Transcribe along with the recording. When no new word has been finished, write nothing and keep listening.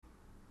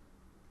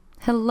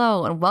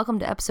Hello, and welcome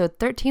to episode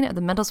 13 of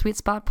the Mental Sweet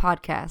Spot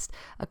podcast,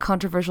 a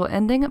controversial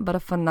ending, but a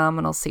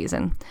phenomenal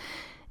season.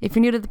 If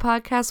you're new to the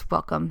podcast,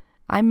 welcome.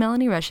 I'm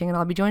Melanie Rushing, and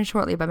I'll be joined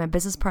shortly by my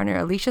business partner,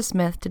 Alicia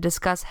Smith, to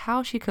discuss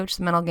how she coached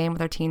the mental game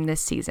with our team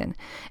this season.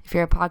 If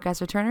you're a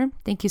podcast returner,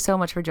 thank you so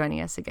much for joining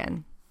us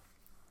again.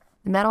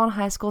 The Matawan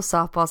High School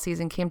softball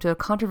season came to a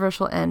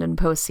controversial end in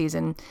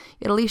postseason,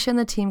 yet Alicia and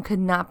the team could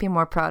not be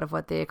more proud of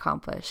what they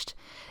accomplished.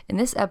 In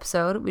this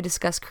episode, we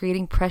discuss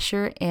creating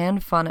pressure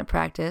and fun at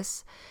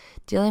practice,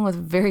 dealing with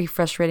very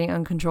frustrating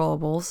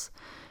uncontrollables,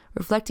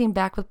 reflecting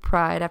back with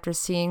pride after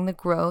seeing the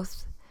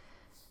growth,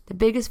 the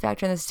biggest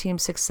factor in this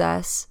team's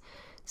success,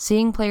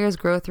 seeing players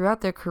grow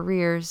throughout their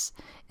careers,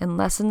 and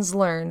lessons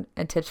learned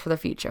and tips for the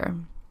future,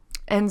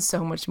 and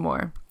so much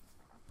more.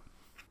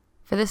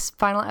 For this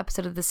final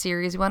episode of the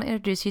series, we want to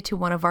introduce you to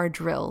one of our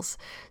drills,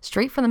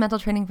 straight from the Mental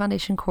Training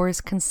Foundation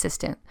course,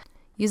 Consistent.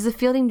 Use the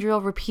fielding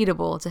drill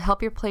Repeatable to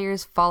help your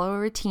players follow a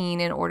routine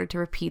in order to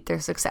repeat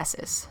their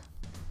successes.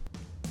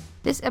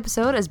 This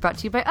episode is brought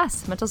to you by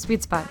us, Mental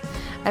Sweet Spot.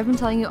 I've been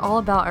telling you all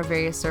about our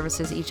various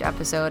services each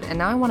episode, and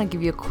now I want to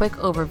give you a quick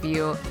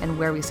overview and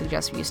where we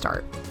suggest you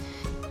start.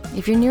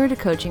 If you're newer to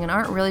coaching and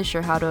aren't really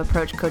sure how to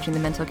approach coaching the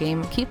mental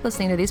game, keep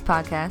listening to these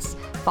podcasts,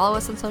 follow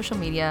us on social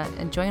media,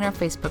 and join our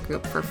Facebook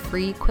group for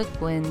free quick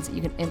wins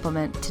you can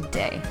implement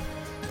today.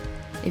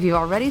 If you've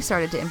already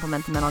started to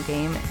implement the mental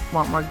game,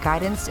 want more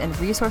guidance and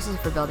resources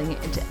for building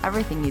it into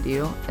everything you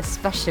do,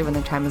 especially when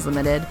their time is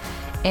limited,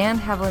 and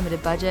have a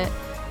limited budget,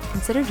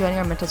 consider joining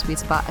our Mental Sweet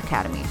Spot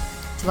Academy.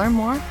 To learn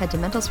more, head to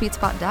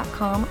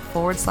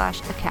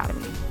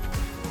mentalsweetspot.com/academy.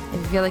 If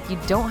you feel like you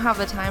don't have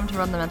the time to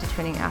run the mental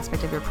training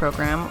aspect of your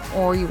program,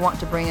 or you want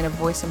to bring in a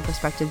voice and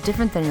perspective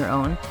different than your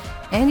own,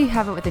 and you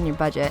have it within your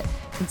budget,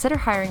 consider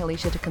hiring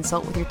Alicia to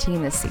consult with your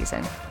team this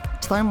season.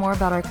 To learn more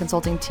about our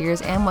consulting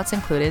tiers and what's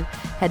included,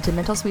 head to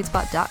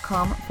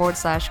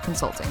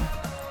mentalsweetspot.com/consulting.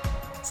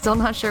 Still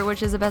not sure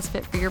which is the best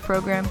fit for your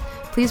program?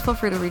 Please feel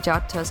free to reach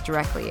out to us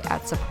directly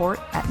at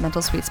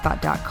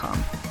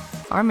support@mentalsweetspot.com.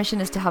 Our mission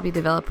is to help you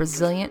develop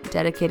resilient,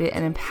 dedicated,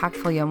 and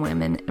impactful young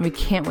women, and we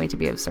can't wait to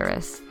be of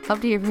service.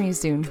 Hope to hear from you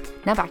soon.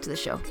 Now back to the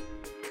show.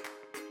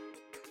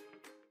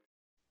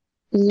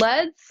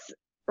 Let's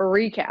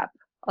recap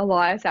a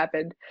lot has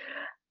happened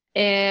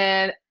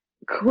and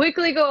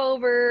quickly go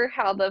over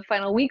how the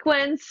final week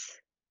went,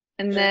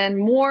 and then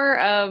more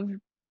of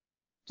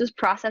just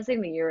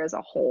processing the year as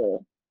a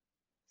whole.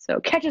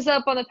 So catch us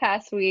up on the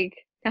past week.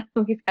 Now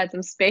that we've had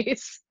some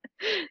space,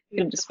 you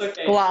can just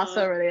gloss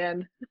over the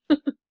end.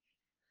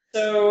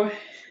 So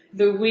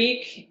the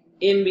week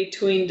in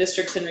between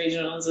districts and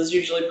regionals is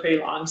usually pretty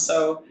long.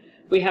 So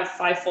we have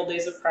 5 full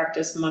days of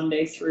practice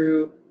Monday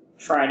through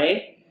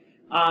Friday.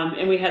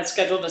 And we had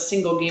scheduled a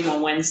single game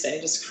on Wednesday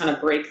just to kind of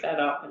break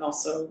that up. And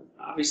also,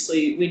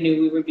 obviously, we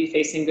knew we would be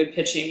facing good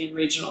pitching in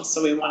regionals,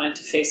 so we wanted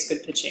to face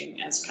good pitching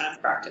as kind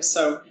of practice.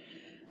 So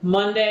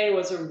Monday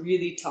was a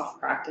really tough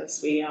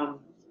practice. It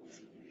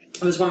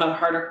was one of the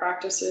harder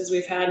practices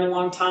we've had in a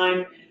long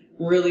time,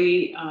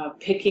 really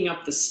picking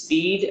up the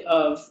speed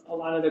of a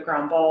lot of the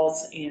ground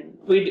balls. And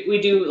we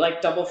do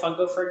like double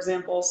fungo, for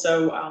example.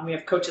 So we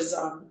have coaches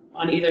on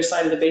either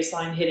side of the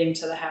baseline hitting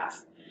to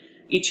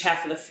each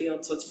half of the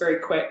field. So it's very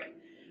quick.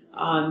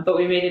 But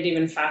we made it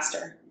even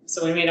faster.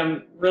 So we made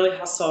them really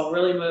hustle,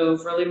 really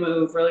move,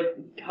 really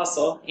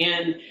hustle.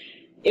 And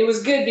it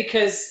was good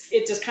because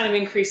it just kind of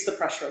increased the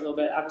pressure a little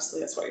bit. Obviously,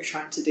 that's what you're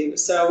trying to do.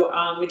 So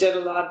we did a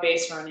lot of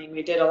base running.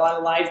 We did a lot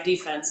of live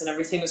defense, and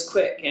everything was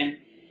quick. And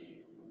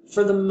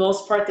for the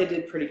most part, they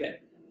did pretty good.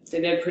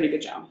 They did a pretty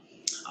good job.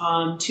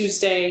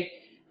 Tuesday,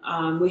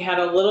 we had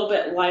a little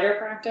bit lighter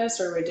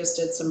practice, or we just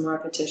did some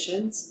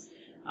repetitions.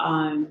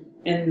 And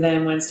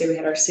then Wednesday, we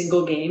had our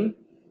single game.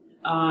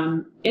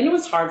 And it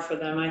was hard for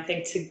them, I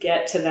think, to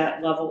get to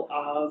that level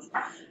of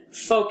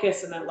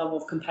focus and that level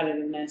of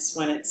competitiveness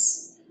when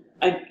it's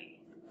a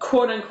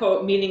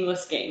quote-unquote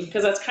meaningless game,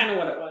 because that's kind of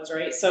what it was,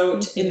 right? So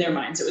in their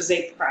minds, it was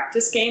a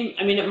practice game.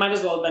 I mean, it might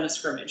as well have been a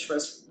scrimmage for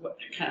us,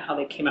 kind of how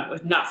they came out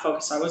with not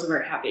focused. So I wasn't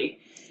very happy.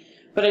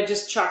 But I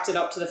just chalked it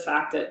up to the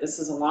fact that this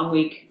is a long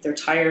week. They're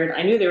tired.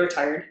 I knew they were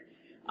tired.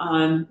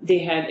 They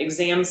had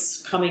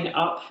exams coming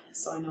up,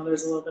 so I know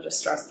there's a little bit of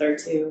stress there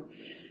too.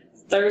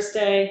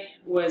 Thursday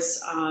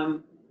was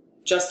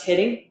just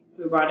hitting.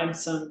 We brought in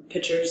some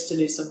pitchers to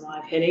do some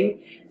live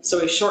hitting.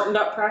 So we shortened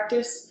up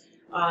practice.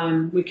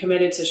 We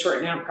committed to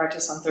shortening out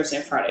practice on Thursday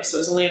and Friday. So it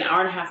was only an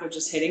hour and a half of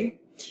just hitting.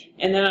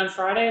 And then on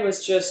Friday it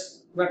was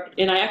just,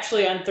 and I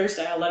actually, on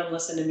Thursday, I let them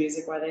listen to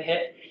music while they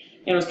hit.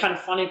 And it was kind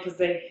of funny because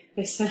they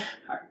said,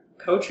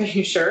 Coach, are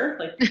you sure?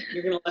 Like,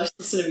 you're going to let us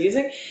listen to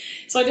music?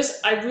 So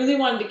I really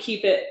wanted to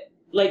keep it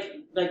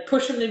like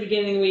push from the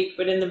beginning of the week,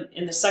 but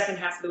in the second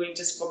half of the week,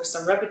 just focus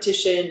on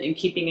repetition and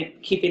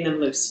keeping them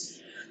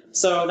loose.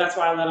 So that's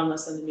why I let them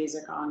listen to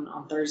music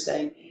on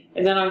Thursday.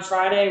 And then on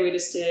Friday, we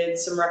just did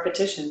some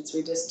repetitions.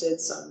 We just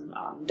did some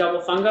double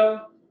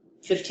fungo,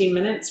 15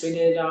 minutes. We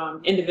did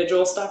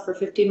individual stuff for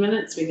 15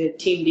 minutes. We did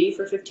team D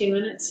for 15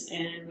 minutes.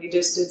 And we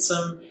just did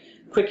some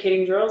quick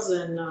hitting drills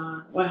and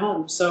went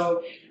home.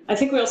 So I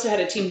think we also had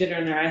a team dinner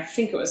in there. I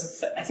think it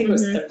was it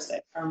was Thursday,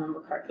 if I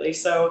remember correctly.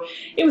 So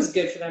it was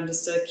good for them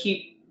just to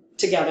keep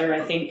together,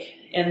 I think.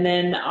 And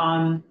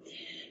then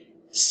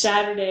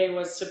Saturday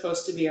was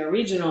supposed to be our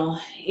regional,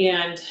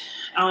 and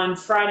on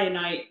Friday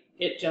night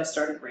it just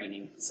started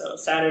raining. So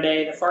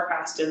Saturday the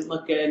forecast didn't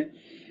look good.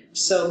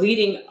 So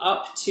leading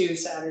up to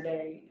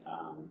Saturday,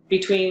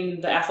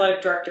 between the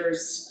athletic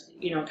directors,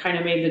 kind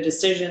of made the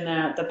decision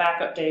that the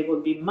backup day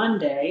would be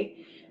Monday,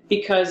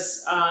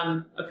 because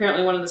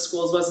apparently one of the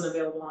schools wasn't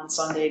available on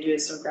Sunday due to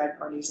some grad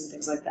parties and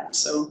things like that.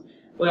 So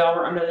we all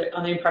were on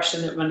the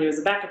impression that Monday was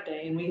the backup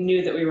day, and we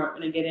knew that we weren't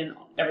going to get in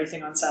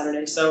everything on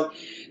Saturday. So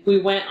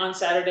we went on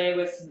Saturday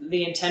with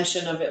the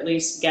intention of at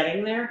least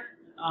getting there.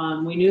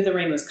 We knew the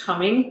rain was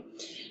coming,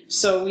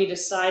 so we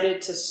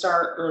decided to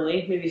start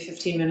early, maybe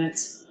 15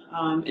 minutes.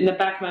 In the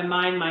back of my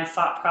mind, my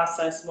thought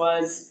process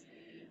was,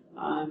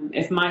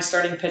 if my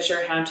starting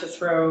pitcher had to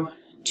throw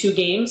 2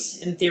 games,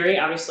 in theory,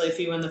 obviously if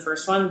you win the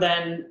first one,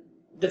 then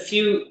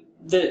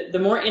the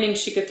more innings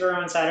she could throw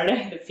on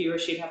Saturday, the fewer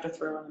she'd have to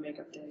throw on the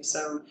makeup day.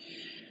 So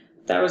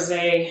that was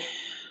a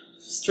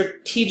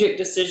strategic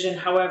decision.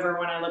 However,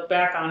 when I look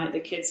back on it, the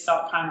kids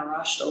felt kind of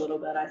rushed a little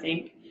bit, I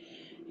think.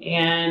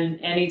 And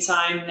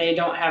anytime they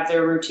don't have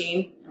their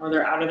routine, or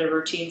they're out of their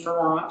routine for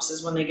warm-ups,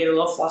 is when they get a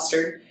little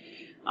flustered.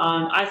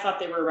 I thought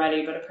they were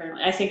ready, but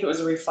apparently, I think it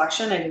was a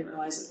reflection. I didn't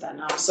realize it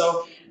then.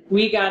 So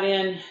we got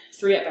in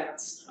 3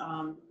 at-bats,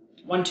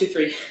 1, 2,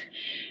 3.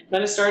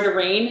 Then it started to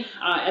rain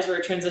as we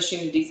were transitioning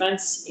to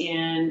defense,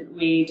 and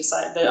we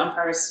decided, the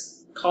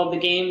umpires called the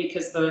game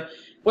because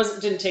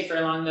didn't take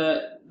very long.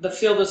 The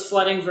field was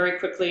flooding very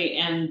quickly,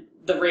 and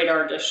the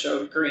radar just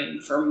showed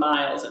green for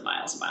miles and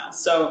miles and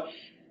miles. So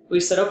we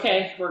said,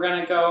 okay, we're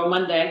going to go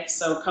Monday,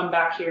 so come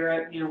back here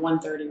at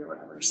 1:30 or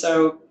whatever.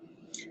 So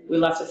we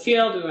left the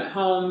field, we went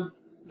home.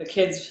 The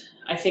kids,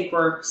 I think,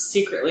 were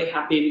secretly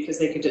happy because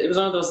it was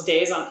one of those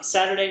days, on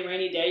Saturday,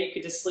 rainy day, you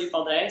could just sleep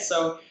all day.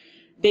 So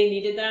they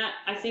needed that,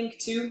 I think,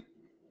 too.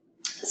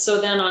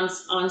 So then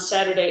on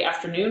Saturday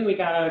afternoon, we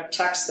got a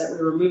text that we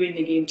were moving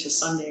the game to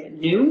Sunday at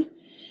noon.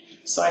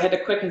 So I had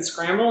to quick and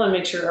scramble and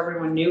make sure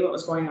everyone knew what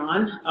was going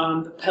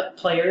on. The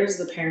players,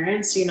 the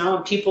parents,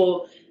 and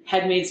people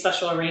had made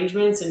special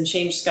arrangements and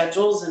changed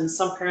schedules, and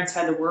some parents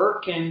had to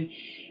work, and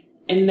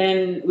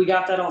then we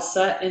got that all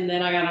set, and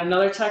then I got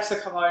another text a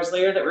couple hours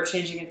later that we're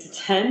changing it to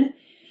 10.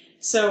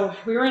 So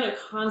we were in a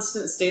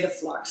constant state of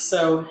flux.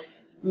 So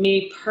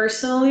me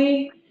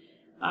personally,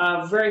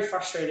 very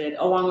frustrated,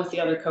 along with the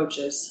other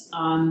coaches.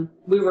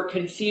 We were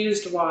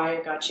confused why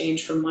it got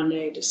changed from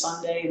Monday to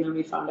Sunday, and then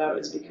we found out it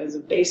was because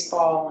of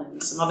baseball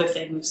and some other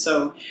things.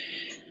 So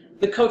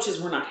the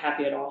coaches were not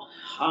happy at all.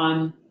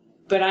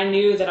 But I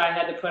knew that I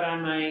had to put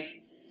on my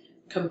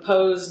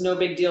composed, no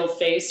big deal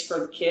face for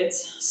the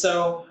kids.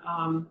 So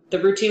the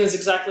routine was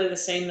exactly the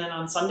same then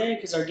on Sunday,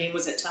 because our game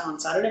was at 10 on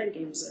Saturday, the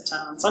game was at 10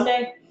 on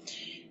Sunday.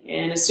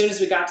 And as soon as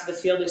we got to the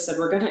field, they said,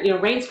 we're going to,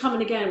 rain's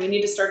coming again. We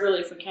need to start early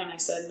if we can. I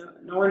said,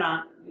 no, we're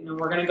not.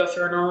 We're going to go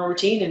through our normal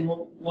routine, and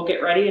we'll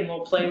get ready, and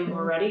we'll play when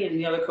we're ready. And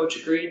the other coach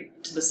agreed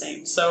to the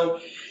same. So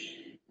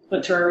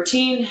went through our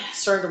routine,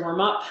 started to warm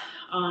up,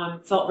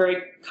 felt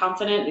very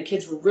confident. The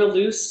kids were real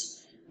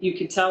loose. You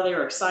could tell they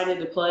were excited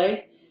to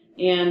play.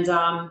 And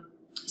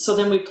so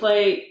then we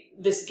play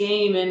this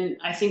game, and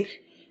I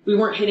think we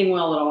weren't hitting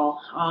well at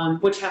all,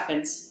 which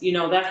happens.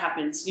 That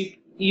happens.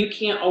 You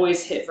can't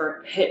always hit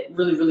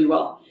really, really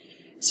well.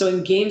 So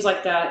in games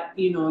like that,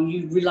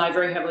 you rely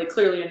very heavily,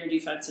 clearly, on your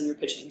defense and your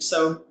pitching.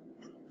 So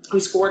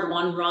we scored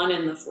 1 run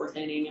in the 4th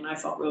inning, and I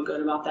felt real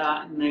good about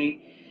that. And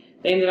they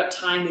ended up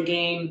tying the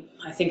game,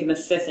 I think, in the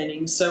 5th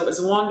inning. So it was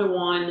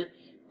 1-1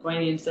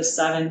 going into the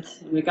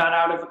 7th, and we got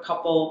out of a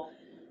couple,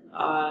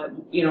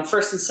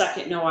 first and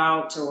second no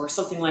out or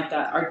something like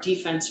that. Our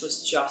defense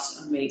was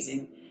just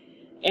amazing.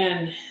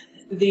 And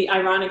the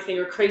ironic thing,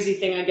 or crazy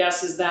thing, I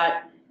guess, is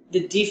that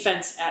the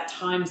defense at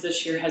times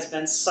this year has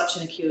been such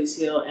an Achilles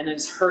heel and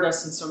has hurt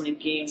us in so many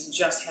games, and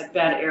just had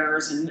bad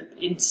errors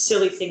and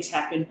silly things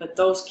happen. But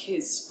those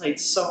kids played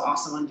so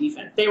awesome on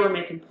defense. They were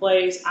making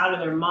plays out of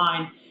their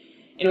mind,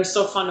 and it was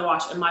so fun to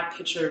watch. And my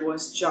pitcher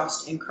was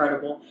just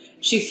incredible.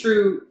 She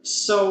threw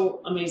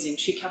so amazing.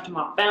 She kept them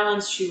off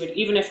balance. She would,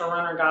 even if a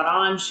runner got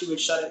on, she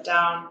would shut it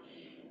down.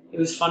 It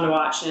was fun to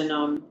watch.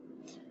 And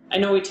I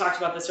know we talked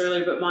about this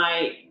earlier, but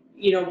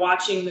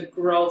watching the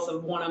growth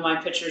of one of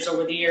my pitchers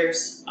over the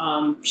years,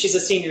 she's a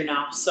senior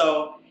now.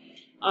 So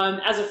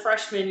as a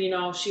freshman,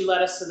 she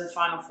led us to the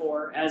Final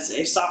Four. As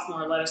a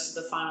sophomore, led us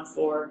to the Final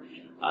Four.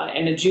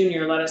 And a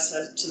junior led us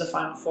to the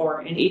Final Four.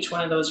 And each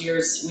one of those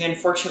years, we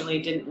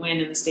unfortunately didn't win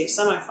in the state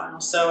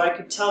semifinals. So I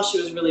could tell she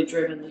was really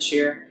driven this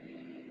year.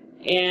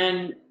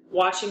 And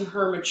watching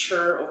her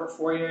mature over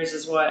 4 years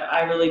is what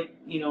I really,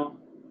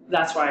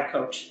 that's why I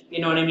coach.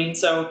 You know what I mean?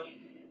 So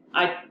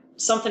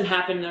something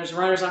happened. There's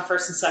runners on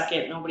first and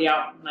second, nobody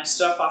out. And I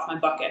stood up off my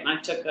bucket, and I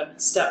took a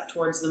step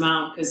towards the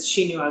mound because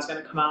she knew I was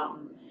going to come out.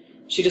 And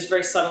she just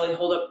very subtly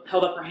held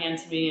up her hand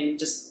to me,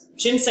 and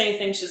she didn't say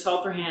anything. She just held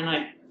up her hand. And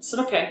I said,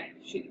 okay.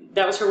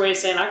 That was her way of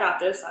saying, I got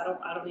this. I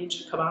don't need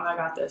you to come out. I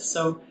got this.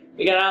 So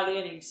We got out of the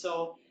inning.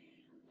 So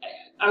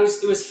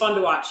it was fun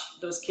to watch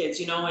those kids,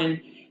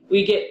 and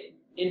we get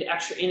into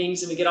extra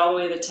innings and we get all the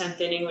way to the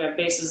 10th inning. We have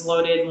bases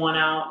loaded, 1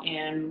 out,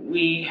 and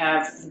we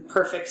have the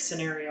perfect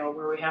scenario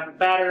where we have a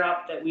batter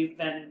up that we've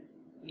been,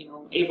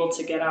 able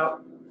to get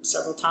out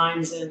several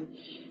times, and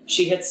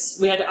she hits.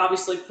 We had to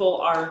obviously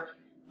pull our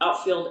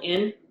outfield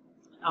in,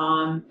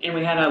 and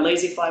we had a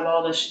lazy fly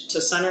ball to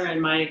center,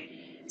 and my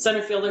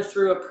center fielder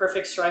threw a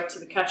perfect strike to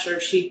the catcher.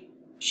 She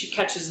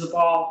catches the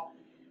ball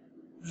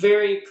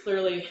very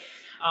clearly,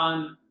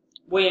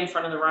 way in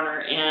front of the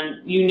runner,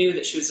 and you knew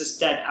that she was just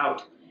dead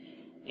out.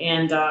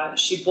 And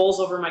she bowls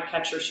over my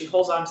catcher. She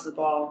holds onto the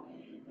ball,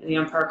 and the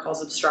umpire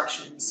calls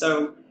obstruction.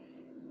 So,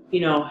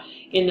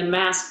 in the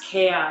mass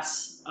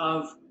chaos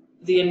of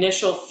the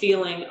initial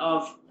feeling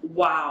of,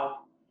 wow,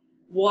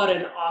 what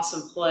an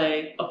awesome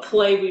play, a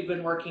play we've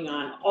been working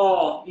on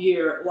all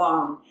year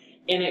long,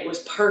 and it was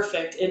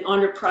perfect and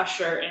under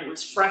pressure, and it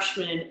was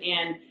freshman,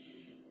 and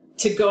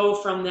to go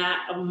from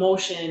that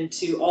emotion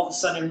to all of a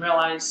sudden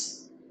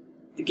realize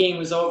the game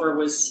was over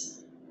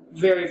was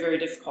very, very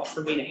difficult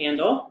for me to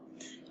handle,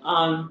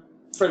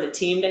 for the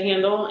team to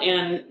handle.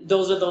 And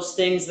those are those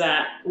things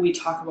that we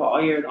talk about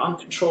all year, the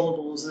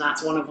uncontrollables, and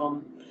that's one of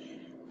them.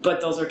 But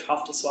those are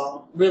tough to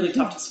swallow, really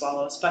tough to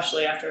swallow,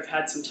 especially after I've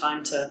had some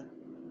time to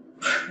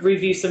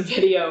review some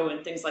video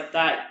and things like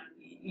that.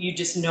 You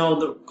just know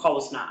the call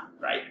is not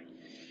right.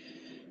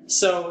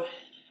 So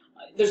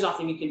there's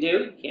nothing you can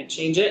do. You can't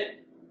change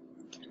it.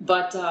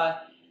 But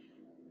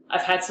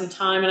I've had some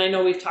time, and I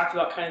know we've talked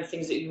about kind of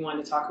things that you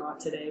wanted to talk about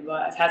today,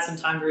 but I've had some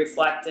time to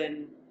reflect,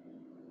 and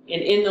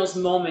in those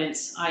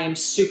moments, I am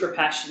super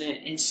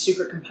passionate and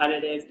super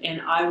competitive,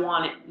 and I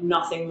want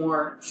nothing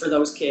more for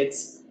those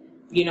kids,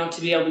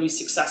 to be able to be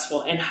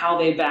successful, and how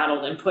they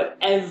battled and put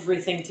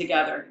everything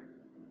together.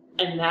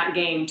 And that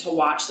game, to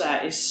watch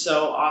that is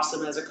so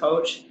awesome as a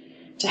coach.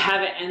 To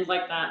have it end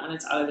like that when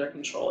it's out of their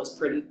control is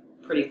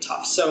pretty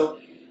tough. So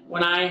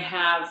when I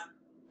have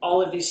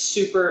all of these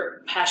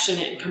super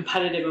passionate and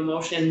competitive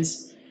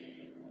emotions,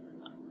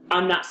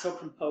 I'm not so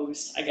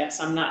composed, I guess.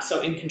 I'm not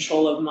so in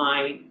control of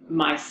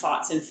my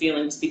thoughts and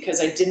feelings,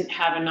 because I didn't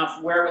have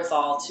enough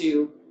wherewithal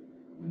to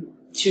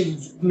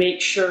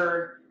make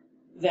sure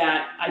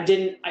that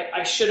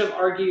I should have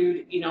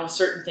argued,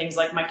 certain things,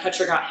 like my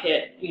catcher got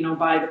hit,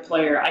 by the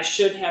player. I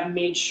should have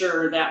made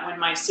sure that when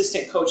my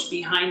assistant coach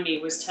behind me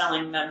was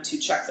telling them to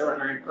check the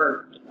runner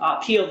or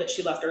appeal that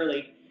she left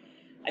early,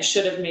 I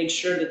should have made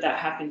sure that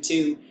happened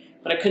too.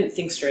 But I couldn't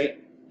think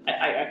straight.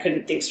 I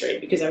couldn't think straight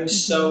because I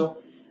was so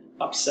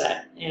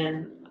upset,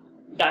 and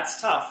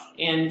that's tough.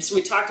 And so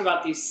we talked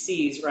about these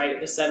C's, right?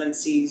 The 7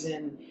 C's,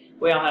 and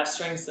we all have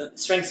strengths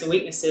and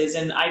weaknesses.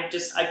 And I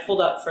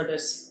pulled up for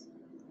this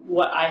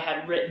what I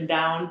had written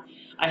down.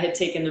 I had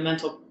taken the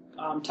mental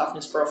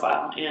toughness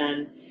profile,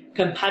 and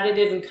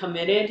competitive and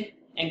committed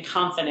and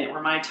confident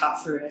were my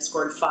top 3. I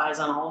scored 5s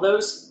on all of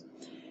those.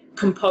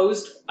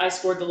 Composed, I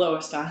scored the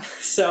lowest on.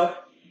 So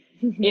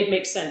it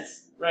makes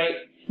sense, right?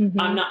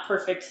 I'm not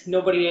perfect.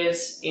 Nobody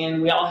is.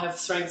 And we all have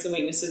strengths and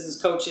weaknesses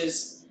as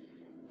coaches,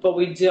 but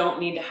we don't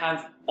need to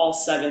have all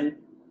 7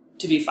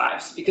 to be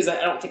 5s, because I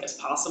don't think it's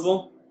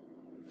possible.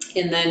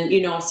 And then,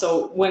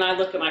 so when I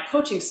look at my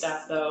coaching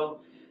staff, though,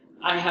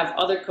 I have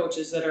other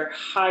coaches that are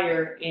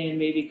higher in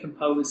maybe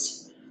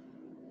composed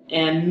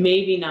and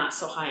maybe not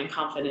so high in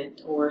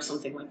confident or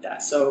something like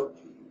that. So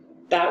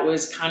that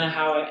was kind of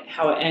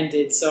how it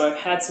ended. So I've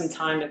had some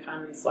time to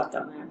kind of reflect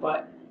on that,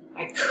 but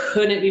I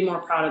couldn't be more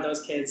proud of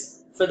those kids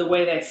for the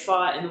way they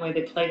fought and the way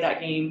they played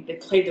that game. They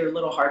played their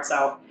little hearts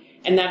out.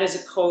 And that, as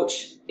a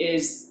coach,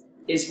 is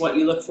what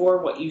you look for,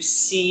 what you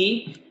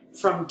see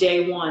from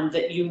day one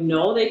that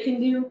they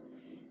can do,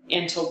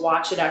 and to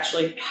watch it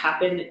actually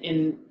happen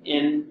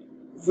in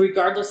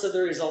regardless of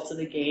the results of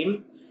the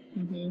game,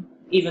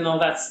 even though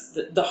that's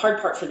the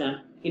hard part for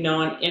them,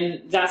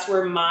 and that's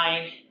where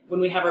when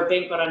we have our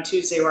banquet on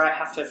Tuesday, where I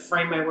have to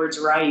frame my words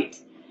right,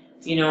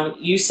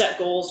 you set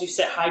goals, you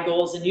set high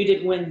goals, and you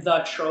did win the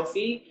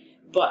trophy,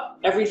 but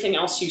everything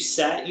else you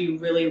set, you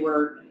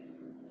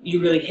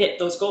really hit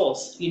those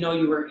goals.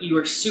 You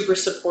were super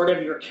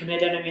supportive, you were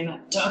committed. I mean,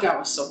 that dugout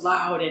was so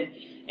loud, and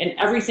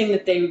everything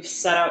that they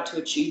set out to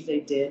achieve,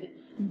 they did,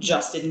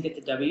 just didn't get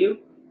the W.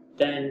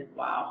 Then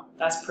wow,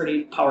 that's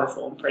pretty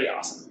powerful and pretty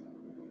awesome.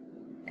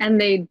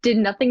 And they did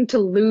nothing to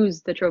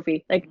lose the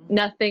trophy. Like,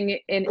 nothing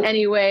in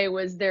any way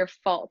was their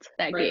fault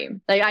that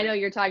game. Like, I know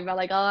you're talking about,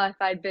 like, oh, if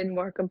I'd been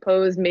more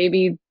composed,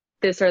 maybe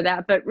this or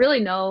that, but really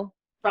no.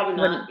 Probably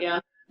not.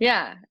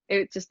 Yeah,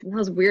 it just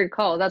was weird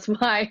call. That's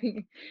why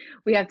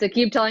we have to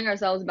keep telling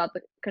ourselves about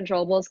the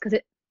controllables, because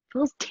it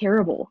feels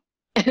terrible.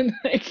 And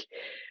like,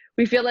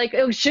 we feel like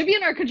it should be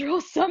in our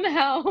control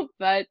somehow,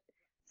 but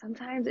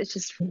sometimes it's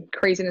just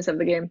craziness of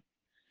the game.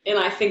 And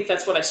I think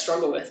that's what I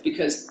struggle with,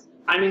 because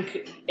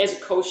as a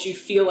coach, you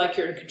feel like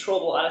you're in control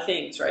of a lot of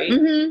things, right?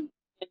 And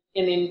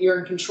then you're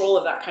in control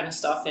of that kind of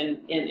stuff. And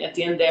at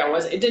the end of the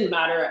day, it didn't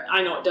matter.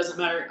 I know it doesn't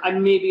matter. I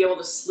may be able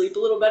to sleep a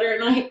little better at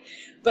night,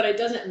 But it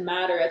doesn't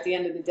matter at the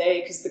end of the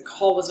day because the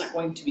call was not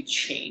going to be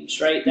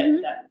changed, right?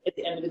 That at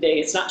the end of the day,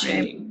 it's not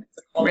changing.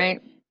 The call is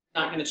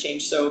not going to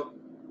change. So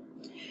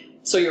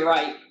you're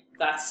right.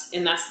 That's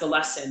the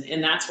lesson.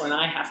 And that's when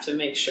I have to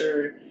make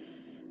sure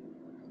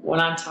when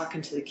I'm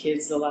talking to the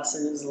kids, the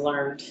lesson is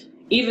learned.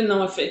 Even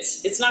though if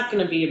it's not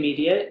going to be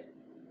immediate,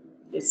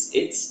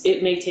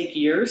 it may take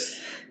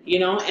years,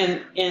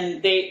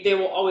 and they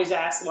will always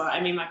ask, well, I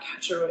mean, my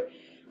catcher,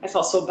 I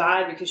felt so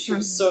bad because she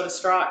was so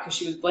distraught because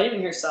she was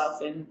blaming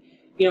herself. And,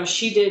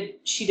 she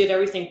did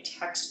everything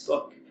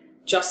textbook,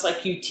 just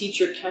like you teach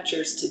your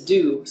catchers to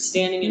do,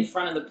 standing in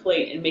front of the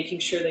plate and making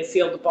sure they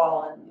field the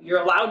ball. And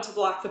you're allowed to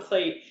block the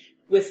plate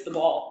with the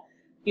ball,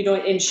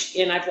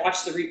 and I've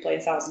watched the replay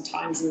 1,000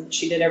 times and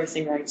she did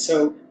everything right.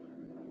 So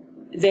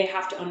they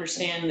have to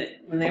understand that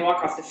when they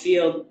walk off the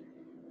field,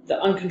 the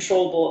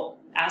uncontrollable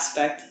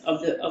aspect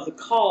of the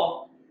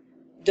call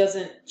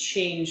doesn't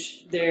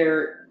change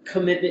their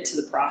commitment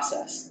to the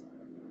process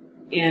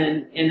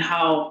and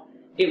how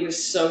it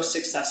was so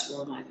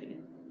successful, in my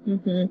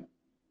opinion.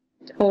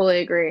 Totally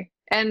agree.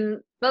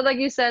 But like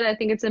you said, I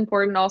think it's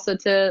important also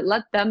to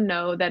let them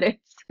know that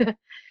it's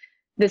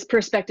this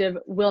perspective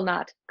will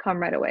not come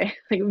right away.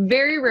 Like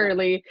very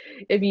rarely,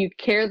 if you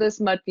care this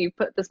much, you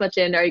put this much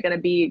in, are you going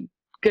to be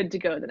good to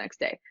go the next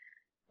day?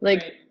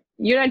 Like right.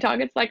 You and I talk,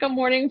 it's like a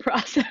morning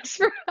process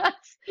for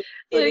us.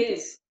 It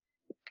is.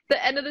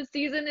 The end of the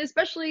season,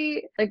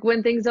 especially like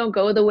when things don't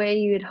go the way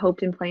you had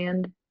hoped and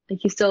planned.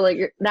 Like you still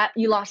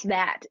you lost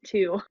that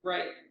too.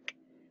 Right.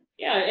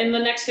 Yeah. And the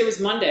next day was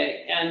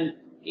Monday. And,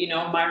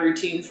 my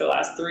routine for the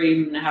last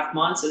 3.5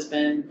 months has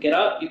been get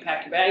up, you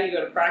pack your bag, you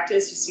go to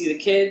practice, you see the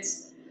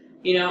kids,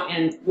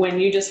 and when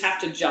you just have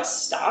to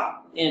just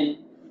stop, and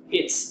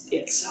it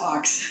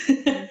sucks.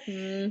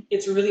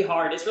 It's really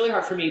hard. It's really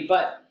hard for me,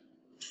 but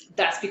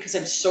that's because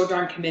I'm so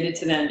darn committed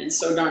to them and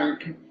so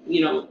darn,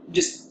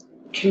 just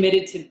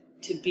committed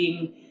to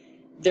being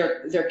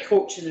their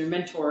coach and their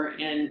mentor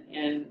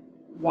and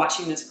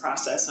watching this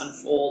process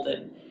unfold.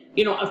 And,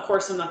 of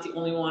course, I'm not the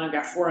only one. I've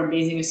got 4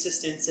 amazing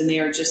assistants and they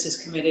are just as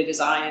committed as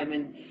I am.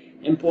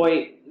 And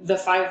boy, the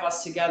 5 of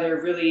us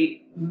together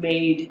really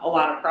made a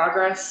lot of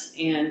progress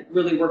and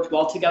really worked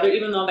well together,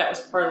 even though that was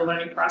part of the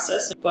learning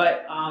process.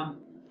 But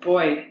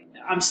boy,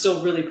 I'm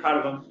still really proud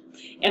of them.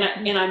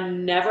 And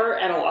I'm never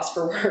at a loss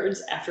for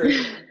words after a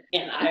game.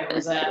 And I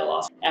was at a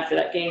loss after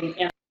that game.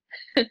 And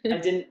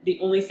the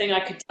only thing I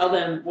could tell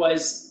them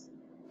was,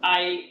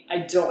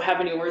 I don't have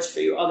any words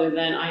for you other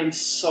than I am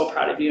so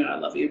proud of you and I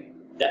love you.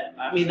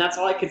 That's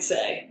all I could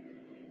say.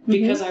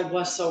 Because I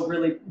was so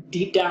really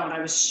deep down,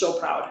 I was so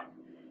proud.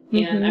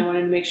 And I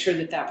wanted to make sure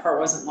that part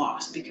wasn't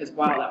lost because,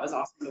 wow, that was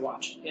awesome to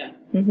watch. Yeah.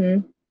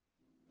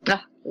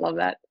 Love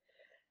that.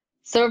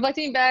 So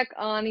reflecting back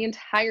on the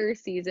entire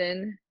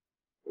season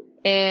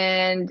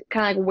and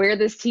kind of like where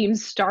this team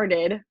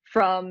started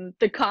from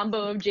the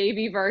combo of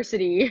JV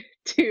varsity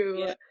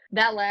to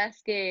that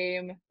last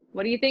game,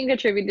 what do you think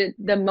contributed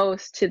the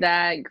most to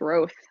that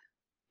growth?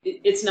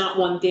 It's not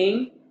one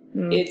thing.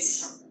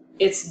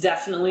 It's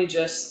definitely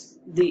just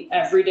the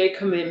everyday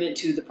commitment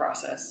to the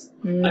process.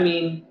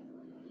 And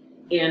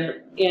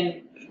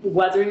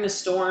weathering the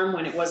storm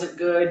when it wasn't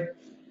good,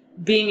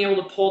 being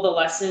able to pull the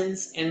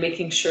lessons and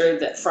making sure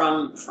that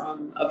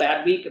from a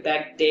bad week, a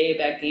bad day, a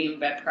bad game, a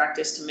bad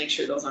practice, to make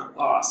sure those aren't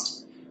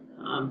lost.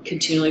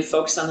 Continually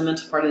focus on the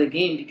mental part of the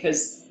game,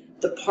 because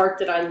the part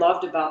that I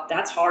loved about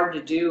that's hard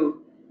to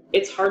do.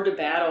 It's hard to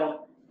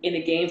battle in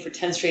a game for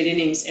 10 straight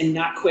innings and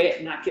not quit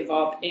and not give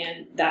up,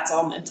 and that's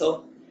all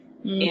mental.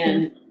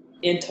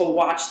 And to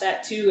watch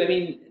that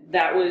too,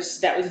 that was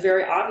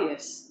very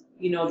obvious,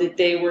 that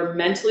they were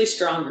mentally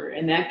stronger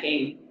in that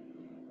game.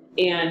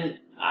 And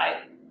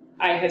I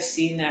have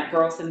seen that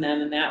growth in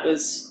them, and that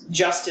was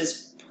just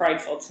as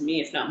prideful to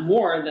me, if not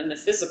more, than the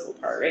physical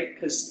part, right?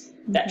 Because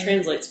that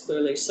translates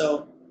clearly.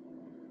 So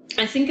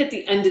I think at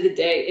the end of the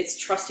day, it's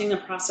trusting the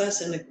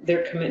process and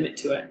their commitment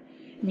to it.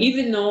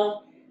 Even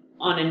though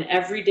on an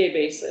everyday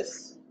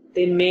basis,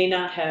 they may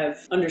not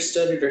have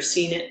understood it or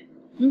seen it,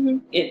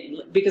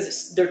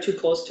 because they're too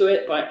close to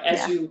it. But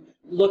as you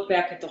look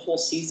back at the whole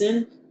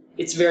season,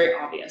 it's very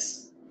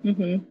obvious.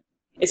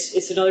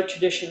 It's another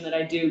tradition that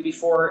I do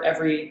before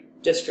every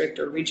district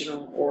or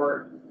regional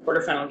or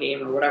quarterfinal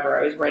game or whatever. I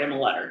always write them a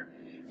letter.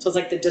 So it's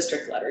like the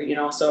district letter,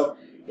 so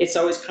it's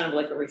always kind of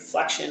like a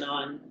reflection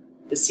on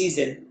the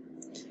season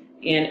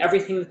and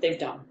everything that they've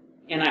done.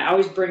 And I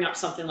always bring up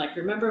something like,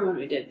 remember when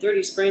we did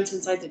 30 sprints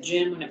inside the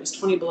gym when it was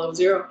 20 below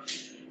zero?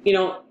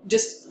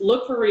 Just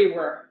look where we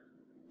were,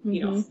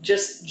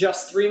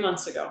 just 3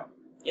 months ago.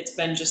 It's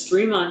been just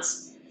 3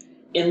 months,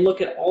 and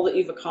look at all that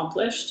you've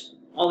accomplished,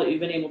 all that you've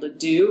been able to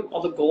do, all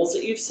the goals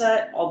that you've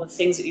set, all the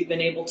things that you've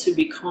been able to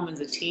become as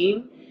a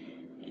team,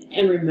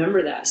 and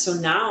remember that. So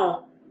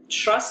now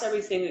trust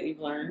everything that you've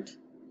learned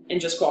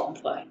and just go out and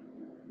play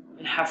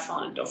and have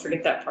fun. Don't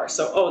forget that part.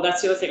 So,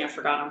 that's the other thing I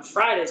forgot. On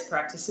Friday's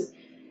practice,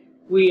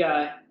 we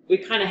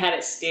kind of had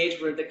it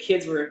staged where the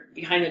kids were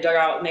behind the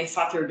dugout and they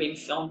thought they were being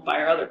filmed by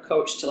our other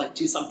coach to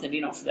do something,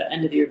 for the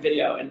end of the year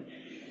video. And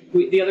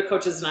the other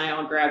coaches and I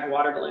all grabbed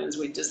water balloons.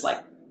 We just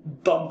like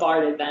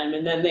bombarded them,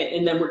 and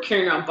then we're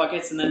carrying around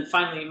buckets, and then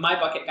finally my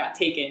bucket got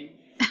taken.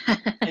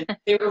 And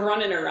they were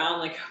running around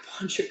like a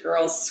bunch of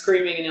girls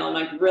screaming and yelling,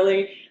 like,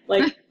 really?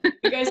 Like,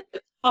 you guys are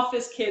the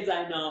toughest kids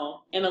I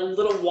know, and a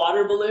little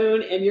water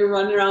balloon, and you're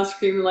running around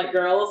screaming like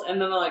girls.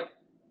 And then they're like,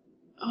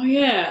 oh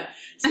yeah.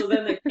 So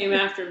then they came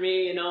after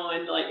me,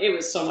 and like, it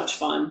was so much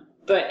fun.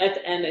 But at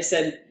the end I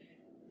said,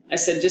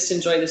 just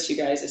enjoy this, you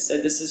guys. I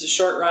said, this is a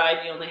short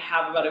ride. You only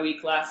have about a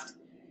week left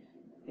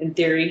in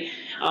theory.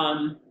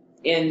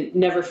 And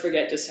never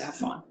forget just to have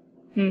fun.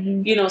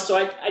 Mm-hmm. So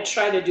I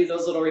try to do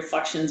those little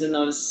reflections in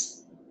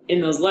those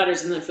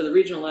letters. And then for the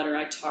regional letter,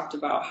 I talked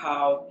about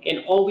how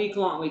all week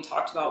long, we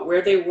talked about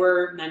where they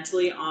were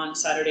mentally on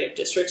Saturday of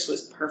districts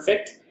was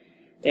perfect.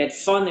 They had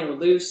fun. They were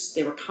loose.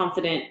 They were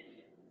confident.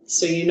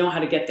 So you know how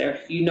to get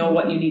there. You know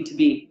what you need to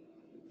be,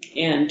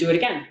 and do it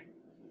again,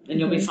 and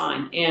you'll be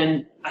fine.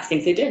 And I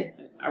think they did.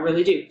 I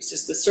really do. It's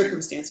just the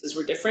circumstances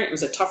were different. It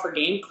was a tougher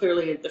game.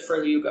 Clearly, the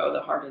further you go,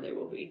 the harder they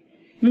will be.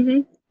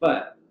 Mm-hmm.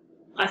 But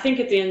I think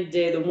at the end of the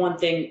day, the one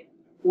thing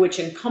which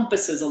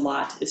encompasses a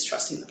lot is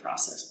trusting the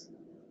process,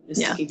 is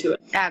sticking to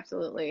it.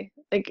 Absolutely.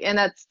 And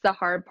that's the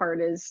hard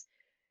part, is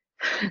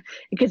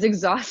it gets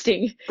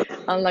exhausting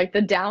on like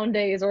the down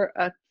days, or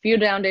a few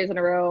down days in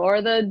a row,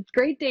 or the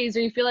great days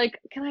where you feel like,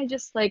 can I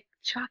just like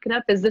chalk it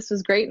up as this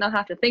was great and I'll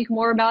have to think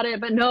more about it?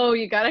 But no,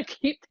 you got to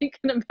keep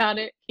thinking about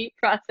it, keep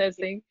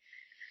processing.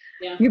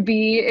 Yeah. You'd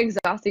be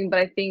exhausting, but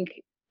I think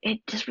it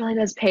just really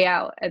does pay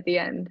out at the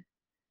end.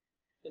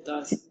 It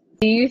does.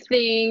 Do you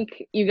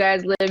think you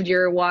guys lived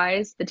your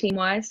whys, the team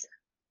whys?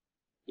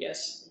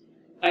 Yes.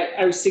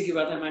 I was thinking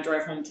about that on my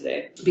drive home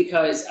today,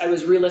 because I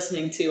was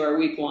re-listening to our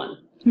week one.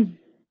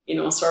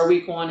 So our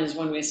week one is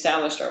when we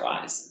established our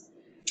whys.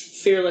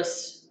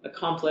 Fearless,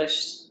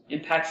 accomplished,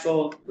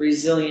 impactful,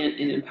 resilient,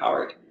 and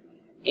empowered.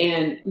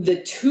 And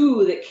the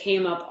two that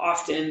came up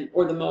often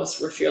or the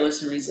most were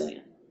fearless and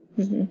resilient.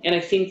 Mm-hmm. And I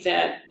think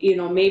that,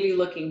 maybe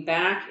looking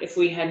back, if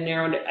we had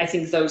narrowed it, I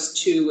think those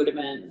two would have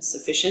been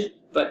sufficient,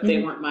 but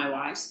they weren't my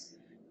whys.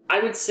 I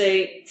would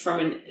say from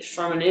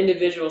an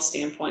individual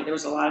standpoint, there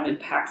was a lot of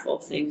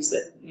impactful things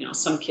that,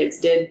 some kids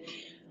did.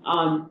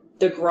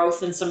 The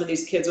growth in some of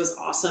these kids was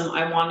awesome.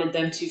 I wanted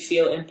them to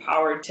feel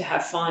empowered, to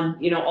have fun,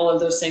 all of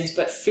those things.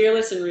 But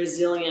fearless and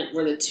resilient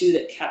were the two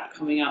that kept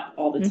coming up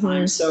all the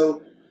time.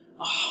 So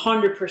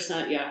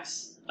 100%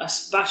 yes,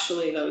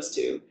 especially those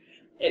two.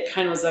 It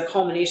kind of was the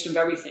culmination of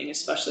everything,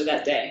 especially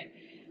that day.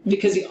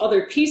 Because the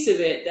other piece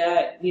of it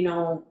that,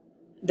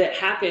 that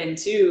happened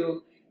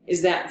too,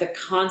 is that the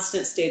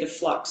constant state of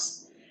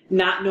flux,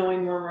 not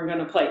knowing where we're going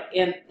to play.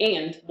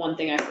 And one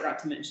thing I forgot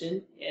to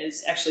mention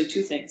is actually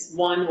two things.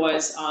 One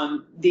was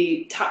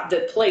the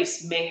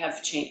place may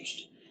have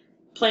changed.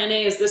 Plan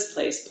A is this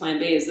place. Plan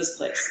B is this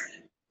place.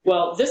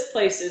 Well, this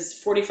place is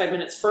 45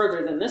 minutes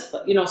further than this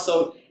place.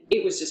 So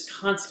it was just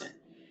constant.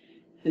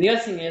 And the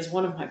other thing is,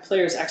 one of my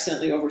players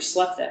accidentally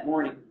overslept that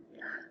morning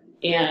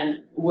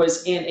and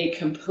was in a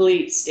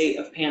complete state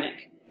of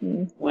panic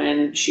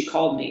when she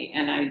called me.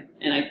 And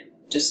I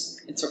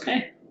just, it's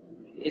okay.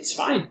 It's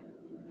fine.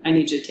 I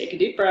need you to take a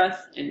deep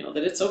breath and know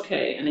that it's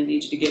okay. And I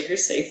need you to get here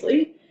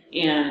safely.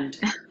 And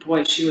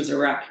boy, she was a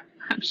wreck.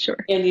 I'm sure.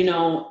 And,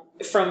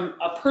 from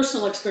a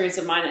personal experience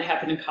of mine that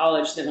happened in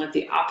college that went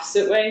the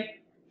opposite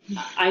way,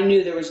 I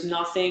knew there was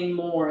nothing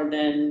more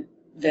than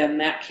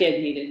that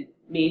kid needed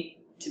me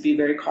to be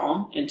very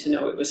calm and to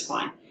know it was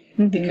fine.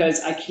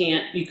 Because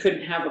you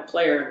couldn't have a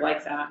player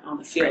like that on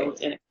the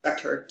field and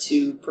expect her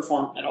to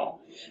perform at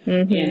all.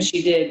 And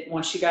she did.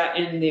 Once she got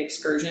in the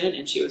excursion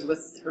and she was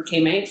with her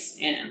teammates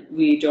and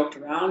we joked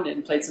around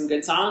and played some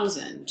good songs,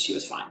 and she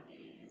was fine.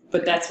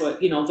 But that's what,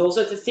 those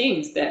are the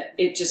things that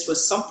it just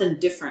was something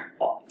different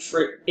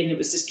and it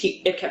was just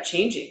it kept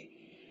changing.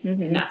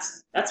 And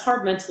that's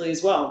hard mentally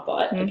as well.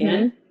 But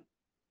again,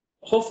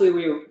 hopefully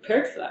we were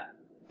prepared for that.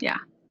 Yeah.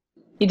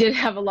 You did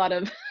have a lot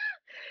of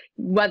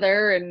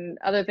weather and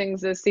other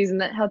things this season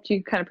that helped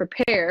you kind of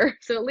prepare.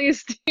 So at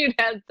least you'd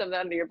had some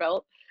under your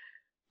belt.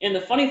 And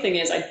the funny thing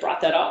is, I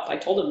brought that up. I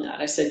told him that.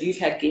 I said, you've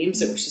had games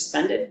that were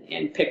suspended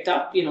and picked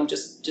up,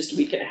 just a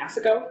week and a half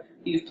ago.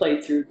 You've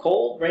played through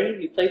cold,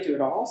 rain, you've played through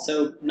it all.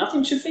 So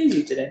nothing should faze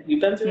you today.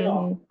 You've been through it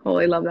all.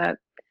 Totally love that.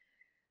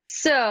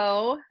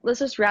 So let's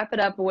just wrap it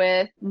up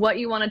with what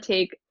you want to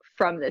take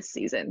from this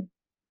season.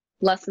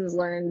 Lessons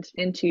learned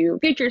into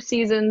future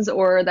seasons,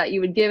 or that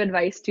you would give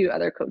advice to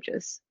other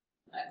coaches.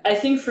 I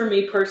think for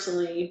me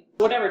personally,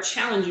 whatever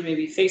challenge you may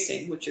be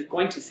facing, which you're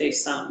going to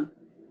face some,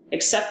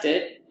 accept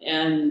it,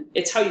 and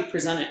it's how you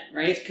present it,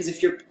 right? Because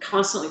if you're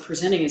constantly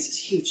presenting as this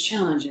huge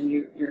challenge and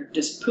you're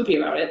just poopy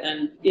about it,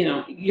 then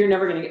you're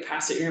never going to get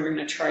past it. You're never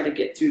going to try to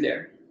get through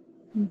there.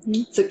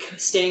 So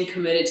staying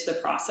committed to the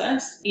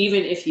process,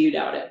 even if you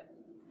doubt it,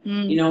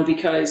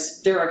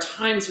 because there are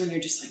times when you're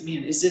just like,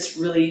 man, is it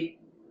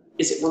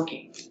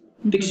working?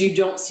 Because you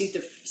don't see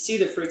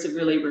the fruits of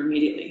your labor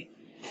immediately.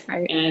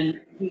 Right.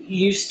 And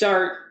you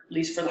start, at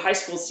least for the high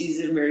school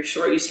season, very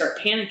short, you start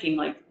panicking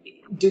like,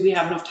 do we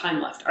have enough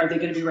time left? Are they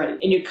going to be ready?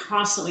 And you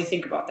constantly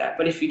think about that.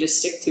 But if you just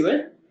stick to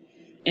it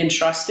and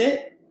trust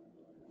it,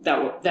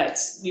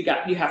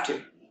 you have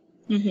to,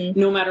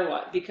 no matter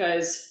what,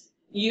 because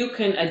you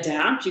can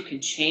adapt, you can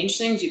change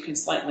things, you can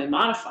slightly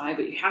modify,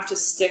 but you have to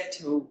stick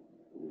to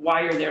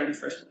why you're there in the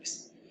first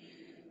place.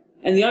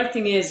 And the other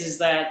thing is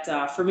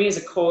that for me as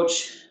a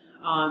coach,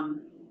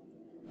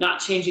 not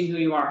changing who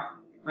you are,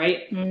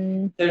 right?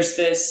 There's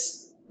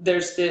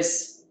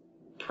this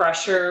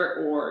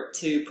pressure or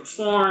to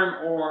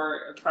perform,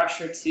 or a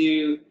pressure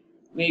to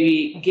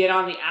maybe get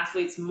on the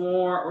athletes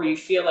more, or you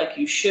feel like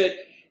you should,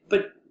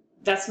 but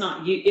that's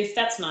not you. If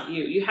that's not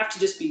you, you have to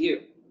just be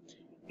you,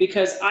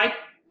 because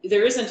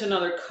there isn't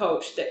another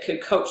coach that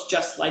could coach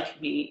just like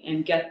me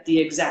and get the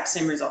exact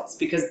same results,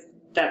 because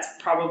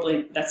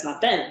that's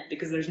not them,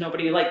 because there's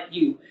nobody like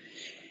you.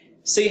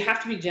 So you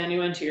have to be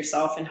genuine to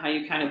yourself and how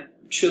you kind of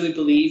truly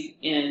believe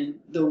in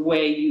the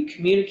way you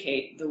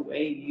communicate, the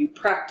way you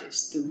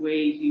practice, the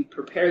way you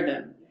prepare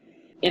them.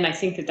 And I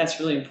think that that's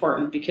really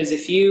important, because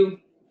if you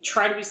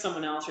try to be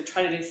someone else or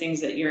try to do things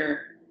that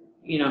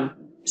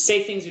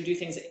say things or do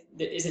things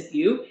that isn't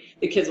you,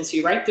 the kids will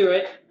see right through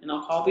it, and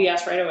they'll call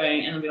BS right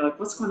away, and they'll be like,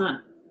 what's going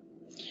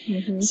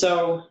on?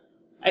 So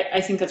I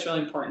think that's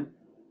really important.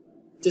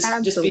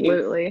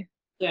 Absolutely.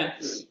 Yeah.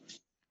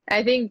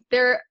 I think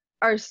there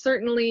are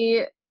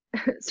certainly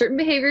certain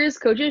behaviors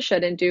coaches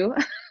shouldn't do.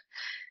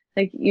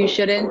 Like, you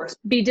shouldn't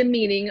be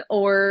demeaning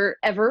or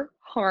ever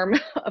harm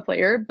a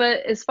player.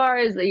 But as far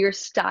as your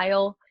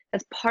style,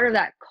 that's part of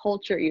that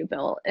culture you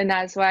built. And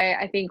that's why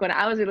I think when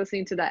I was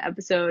listening to that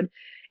episode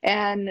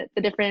and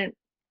the different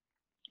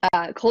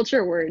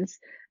culture words,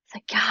 it's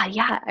like, God,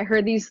 yeah, I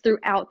heard these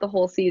throughout the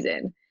whole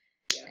season.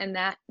 And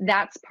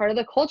that's part of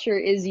the culture,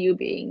 is you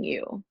being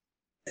you.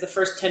 The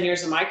first 10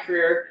 years of my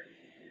career,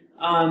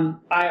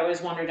 I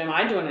always wondered, am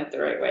I doing it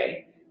the right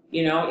way?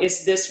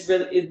 Is this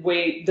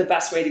really the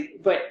best way to,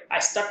 but I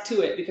stuck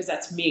to it because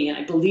that's me, and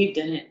I believed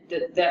in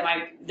it,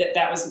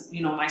 that was,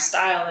 my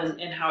style,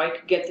 and how I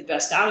could get the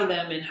best out of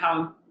them, and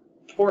how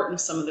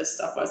important some of this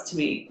stuff was to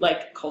me,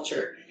 like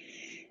culture.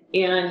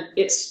 And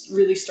it's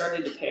really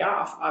started to pay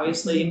off,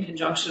 obviously, in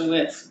conjunction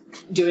with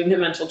doing the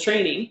mental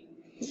training.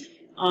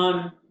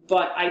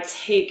 But I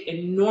take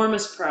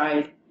enormous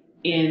pride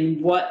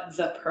in what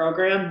the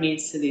program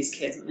means to these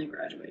kids when they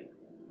graduate.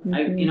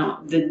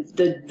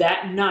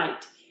 That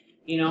night,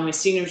 my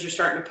seniors are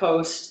starting to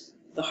post,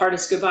 the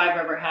hardest goodbye I've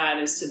ever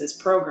had is to this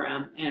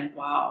program. And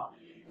wow,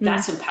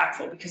 that's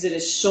impactful, because it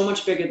is so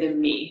much bigger than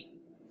me.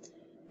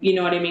 You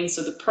know what I mean?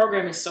 So the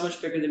program is so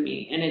much bigger than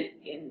me,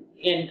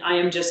 and I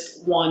am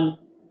just one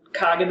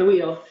cog in the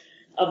wheel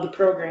of the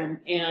program.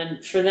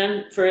 And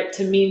for it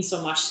to mean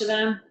so much to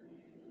them,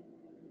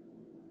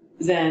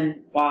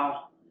 then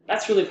wow,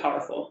 that's really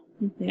powerful.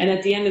 And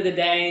at the end of the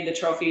day, the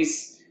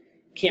trophies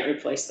can't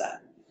replace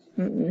that.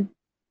 And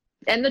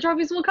the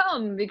trophies will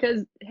come,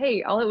 because,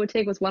 hey, all it would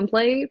take was one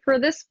play for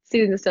this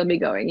season to still be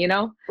going,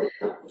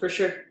 For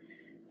sure.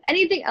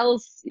 Anything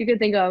else you could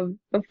think of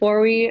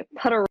before we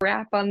put a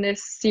wrap on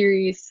this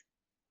series?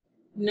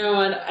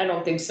 No, I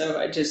don't think so.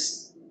 I'm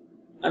just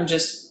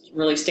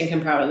really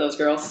stinking proud of those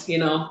girls,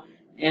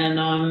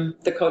 and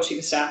the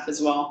coaching staff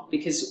as well,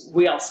 because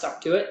we all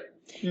stuck to it.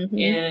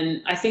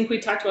 And I think we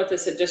talked about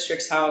this at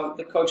districts, how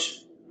the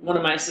coach, one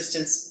of my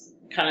assistants,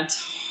 kind of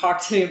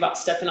talked to me about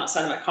stepping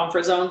outside of my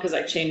comfort zone, because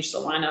I changed the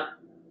lineup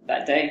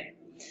that day.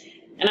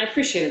 And I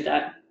appreciated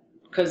that,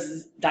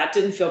 because that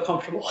didn't feel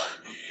comfortable.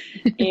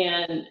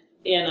 and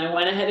I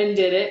went ahead and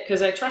did it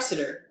because I trusted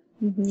her,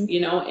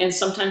 and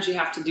sometimes you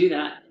have to do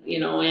that,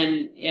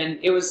 and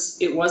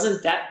it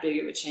wasn't that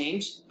big of a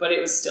change, but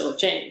it was still a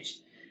change.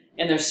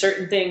 And there's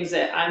certain things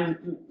that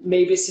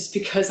maybe it's just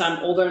because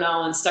I'm older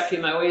now and stuck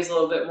in my ways a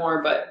little bit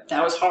more, but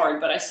that was hard.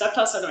 But I stepped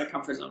outside of my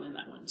comfort zone in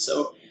that one.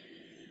 So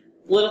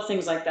little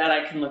things like that,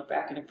 I can look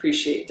back and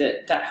appreciate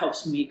that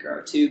helps me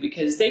grow too,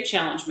 because they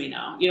challenge me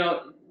now.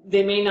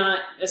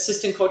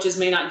 Assistant coaches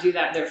may not do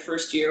that their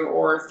first year,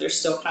 or if they're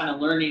still kind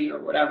of learning or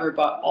whatever,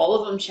 but all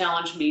of them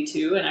challenge me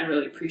too. And I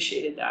really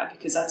appreciated that,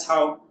 because that's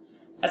how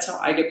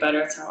I get better.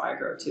 That's how I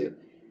grow too.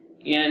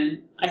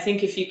 And I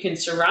think if you can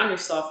surround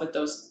yourself with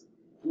those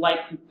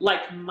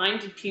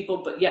like-minded people,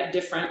 but yet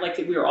different, like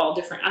we were all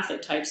different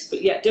athlete types,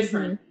 but yet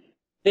different.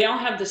 They all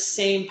have the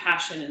same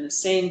passion and the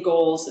same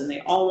goals, and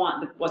they all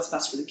want what's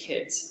best for the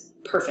kids.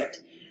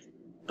 Perfect.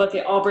 But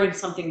they all bring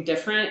something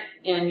different,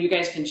 and you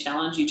guys can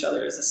challenge each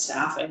other as a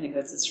staff. I think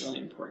that's really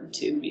important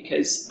too,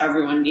 because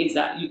everyone needs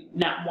that.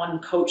 Not one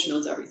coach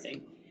knows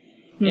everything.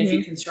 And if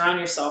you can surround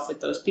yourself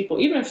with those people,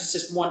 even if it's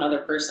just one other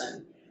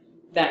person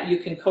that you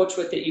can coach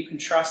with, that you can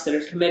trust, that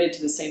are committed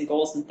to the same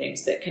goals and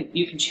things,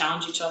 you can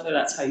challenge each other.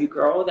 That's how you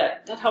grow.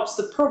 That helps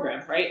the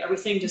program, right?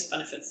 Everything just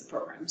benefits the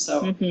program.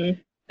 So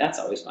that's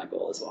always my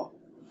goal as well.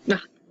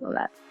 Love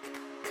that.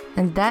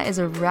 And that is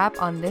a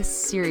wrap on this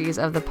series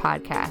of the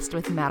podcast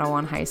with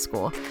Matawan High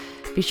School.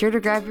 Be sure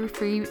to grab your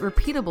free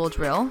repeatable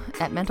drill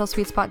at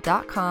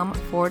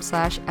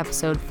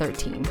mentalsweetspot.com/episode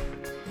 13.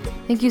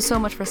 Thank you so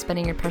much for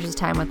spending your precious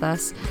time with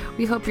us.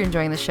 We hope you're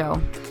enjoying the show.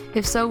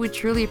 If so, we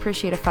truly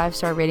appreciate a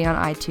 5-star rating on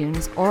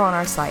iTunes or on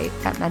our site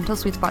at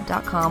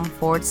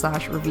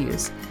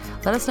mentalsweetspot.com/reviews.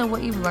 Let us know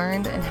what you've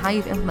learned and how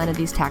you've implemented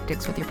these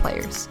tactics with your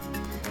players.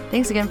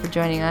 Thanks again for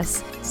joining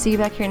us. See you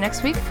back here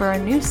next week for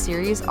a new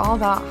series all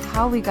about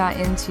how we got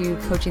into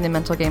coaching the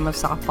mental game of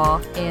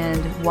softball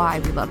and why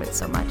we love it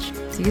so much.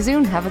 See you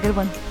soon. Have a good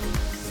one.